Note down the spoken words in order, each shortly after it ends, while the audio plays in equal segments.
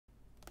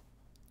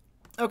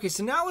Okay,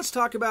 so now let's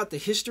talk about the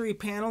history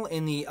panel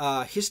and the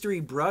history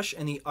brush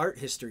and the art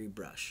history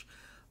brush.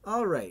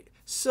 All right,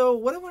 so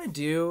what I want to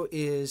do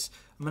is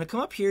I'm going to come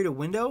up here to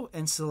Window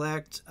and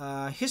select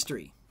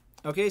History.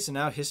 Okay, so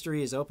now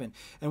History is open.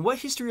 And what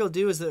History will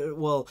do is that it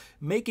will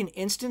make an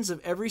instance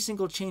of every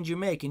single change you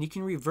make, and you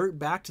can revert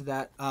back to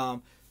that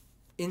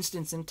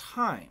instance in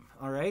time.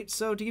 All right,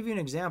 so to give you an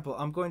example,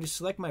 I'm going to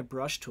select my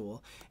brush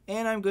tool,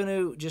 and I'm going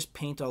to just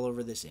paint all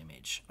over this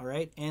image. All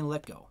right, and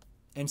let go.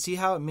 And see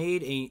how it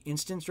made a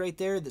instance right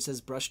there that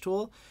says brush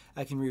tool?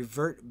 I can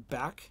revert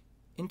back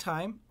in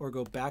time or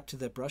go back to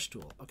the brush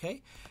tool,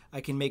 okay?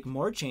 I can make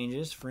more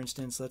changes. For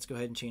instance, let's go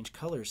ahead and change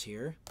colors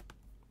here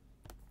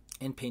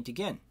and paint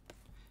again.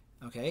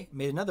 Okay,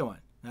 made another one.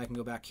 Now I can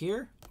go back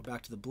here, or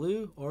back to the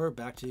blue, or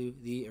back to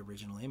the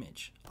original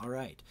image. All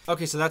right.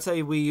 Okay, so that's how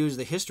we use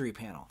the history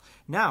panel.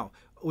 Now,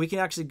 we can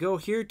actually go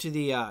here to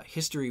the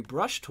history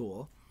brush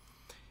tool.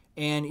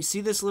 And you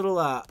see this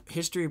little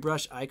history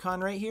brush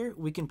icon right here?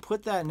 We can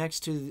put that next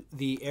to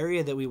the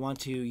area that we want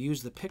to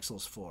use the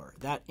pixels for,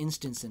 that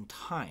instance in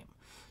time.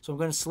 So I'm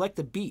going to select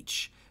the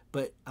beach,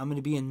 but I'm going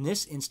to be in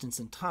this instance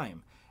in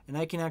time. And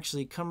I can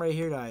actually come right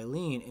here to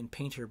Eileen and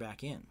paint her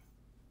back in.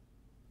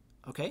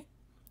 Okay?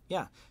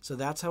 Yeah, so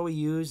that's how we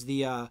use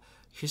the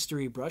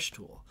history brush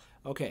tool.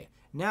 Okay,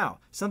 now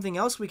something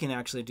else we can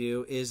actually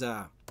do is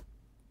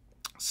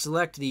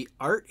select the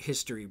art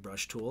history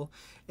brush tool,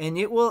 and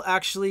it will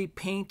actually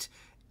paint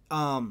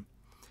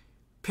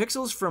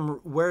pixels from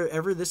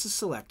wherever this is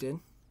selected,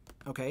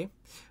 okay,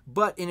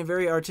 but in a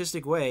very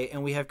artistic way,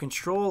 and we have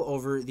control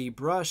over the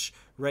brush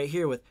right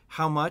here with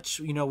how much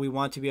we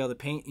want to be able to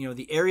paint,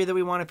 the area that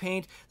we want to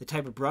paint, the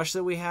type of brush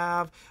that we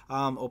have,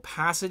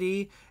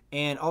 opacity,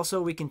 and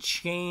also we can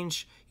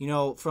change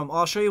from,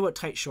 I'll show you what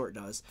tight short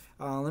does.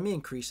 Let me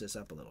increase this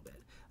up a little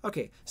bit.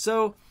 Okay,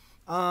 so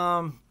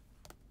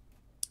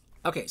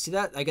okay, see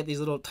that? I get these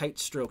little tight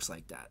strokes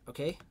like that,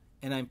 okay?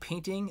 And I'm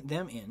painting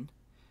them in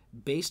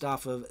based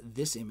off of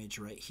this image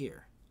right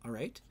here, all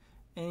right?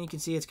 And you can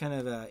see it's kind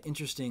of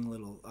interesting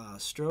little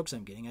strokes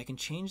I'm getting. I can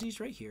change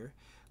these right here,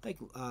 like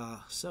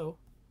so.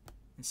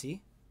 And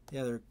see?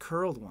 Yeah, they're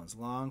curled ones,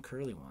 long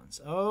curly ones.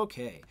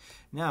 Okay,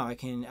 now I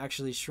can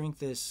actually shrink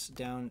this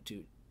down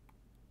to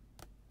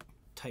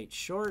tight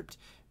short,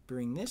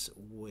 bring this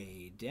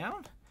way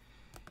down.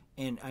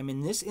 And I'm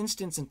in this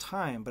instance in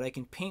time, but I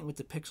can paint with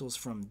the pixels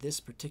from this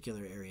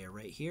particular area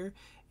right here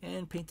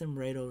and paint them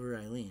right over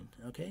Eileen,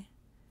 okay?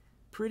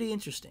 Pretty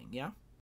interesting, yeah?